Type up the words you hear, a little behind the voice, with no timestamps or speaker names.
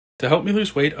To help me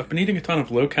lose weight, I've been eating a ton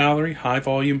of low-calorie,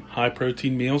 high-volume,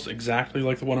 high-protein meals exactly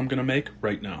like the one I'm going to make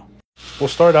right now. We'll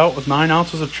start out with 9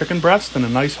 ounces of chicken breast in a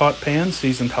nice hot pan,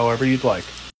 seasoned however you'd like.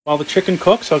 While the chicken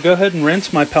cooks, I'll go ahead and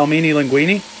rinse my pelmeni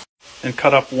linguine and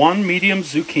cut up 1 medium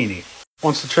zucchini.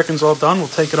 Once the chicken's all done, we'll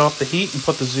take it off the heat and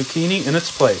put the zucchini in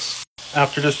its place.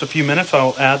 After just a few minutes,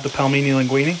 I'll add the pelmeni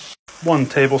linguine, 1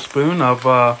 tablespoon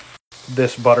of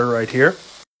this butter right here,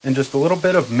 and just a little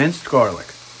bit of minced garlic.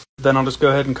 Then I'll just go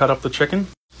ahead and cut up the chicken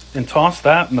and toss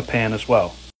that in the pan as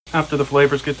well. After the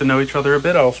flavors get to know each other a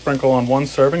bit, I'll sprinkle on 1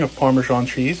 serving of Parmesan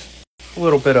cheese, a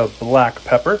little bit of black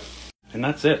pepper, and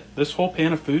that's it. This whole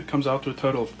pan of food comes out to a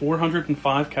total of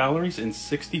 405 calories and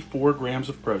 64 grams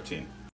of protein.